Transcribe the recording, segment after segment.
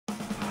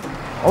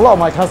A lot of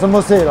my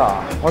customers say 啦，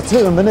我吃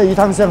你们的鱼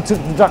汤像吃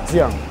猪杂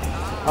酱，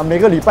啊，每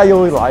个礼拜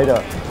又会来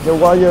的。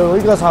有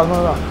一个常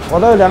常啊，我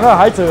的2个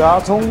孩子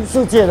啊，从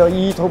世界的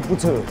鱼都不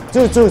吃，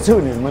就吃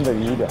你们的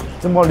鱼的，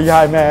这么厉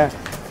害咩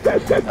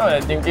Now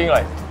they're thinking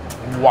like,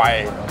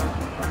 why?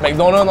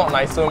 McDonald's not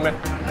nicer, man.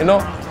 You know?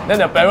 Then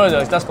the parents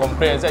will just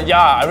complain and say,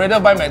 yeah, I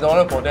rather buy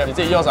McDonald's for them. He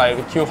said, yours I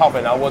queue half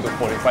an hour to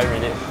 45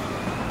 minutes.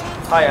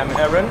 Hi, I'm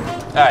Aaron.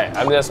 Hi,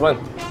 I'm Desmond.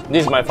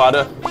 This is my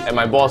father and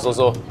my boss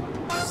also.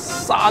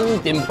 3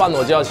点半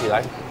我就要起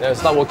来 then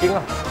start working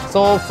啦。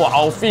So for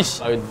our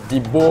fish, I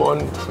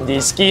debone,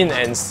 de-skin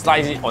and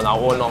slice it on our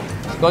own.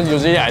 Because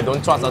usually I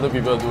don't trust other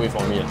people to do it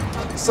for me.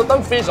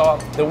 Certain fish,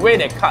 the way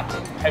they cut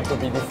have to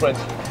be different.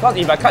 Because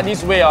if I cut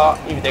this way,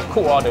 if they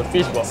cook, the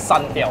fish will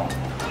散掉。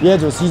You have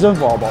to season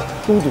for about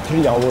 2 to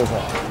 3 hours.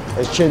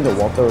 Exchange the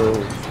water.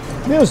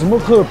 没有什么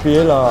特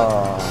别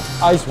啦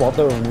 ，ice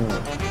water only.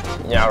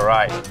 Yeah,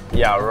 right.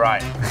 Yeah,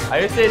 right.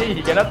 I said it,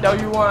 he cannot tell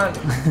you one.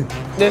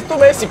 There's too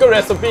many secret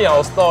recipes in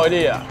our store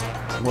already.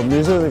 我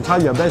每次看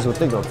your best to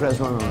take a fresh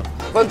one.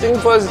 First thing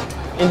first,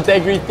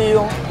 integrity.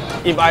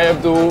 If I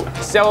have to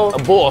sell a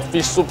bowl of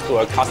fish soup to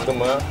a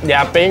customer, they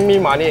are paying me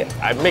money,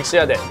 I make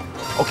sure that,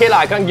 okay lah,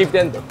 I can't give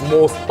them the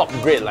most top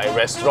grade like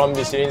restaurant,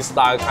 Michelin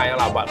star kind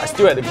lah, but I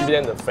still have to give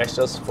them the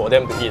freshest for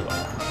them to eat.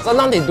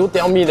 Sometimes they do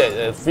tell me that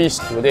the fish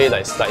today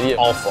like slightly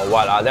off or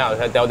what, then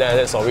I'll tell them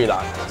that sorry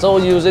lah. So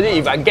usually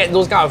if I get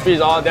those kind of fish,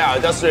 then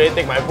I'll just really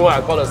take my phone, I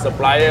call the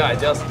supplier, I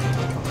just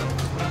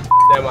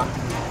them.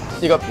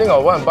 You got think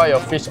of want to buy your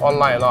fish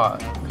online or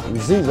not? You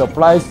see the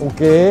price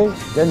okay,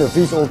 then the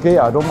fish okay,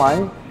 I don't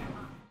mind.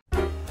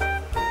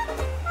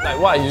 Like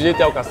what I usually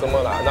tell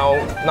customers lah.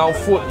 Now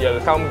food, you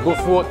come good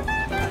food,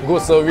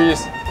 good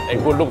service,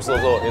 and good looks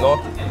also, you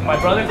know. My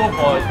brother go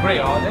for a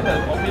break, then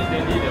the office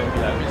lady they will be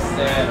like a bit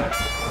sad.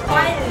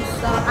 Why is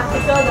the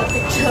article the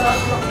picture?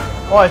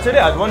 Oh, actually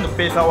I don't want to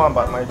face out one,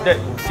 but my dad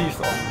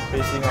insists on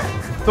facing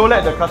out. So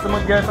let the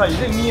customer guess, is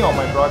it me or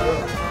my brother?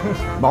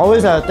 But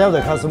always I tell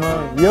the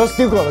customer, you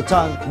still got a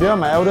chance, because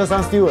my elder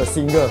son still a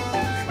single.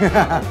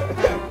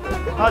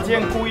 他今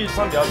天故意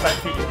穿比较单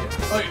fit 一点。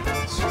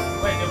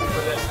喂，你就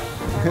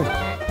不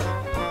对。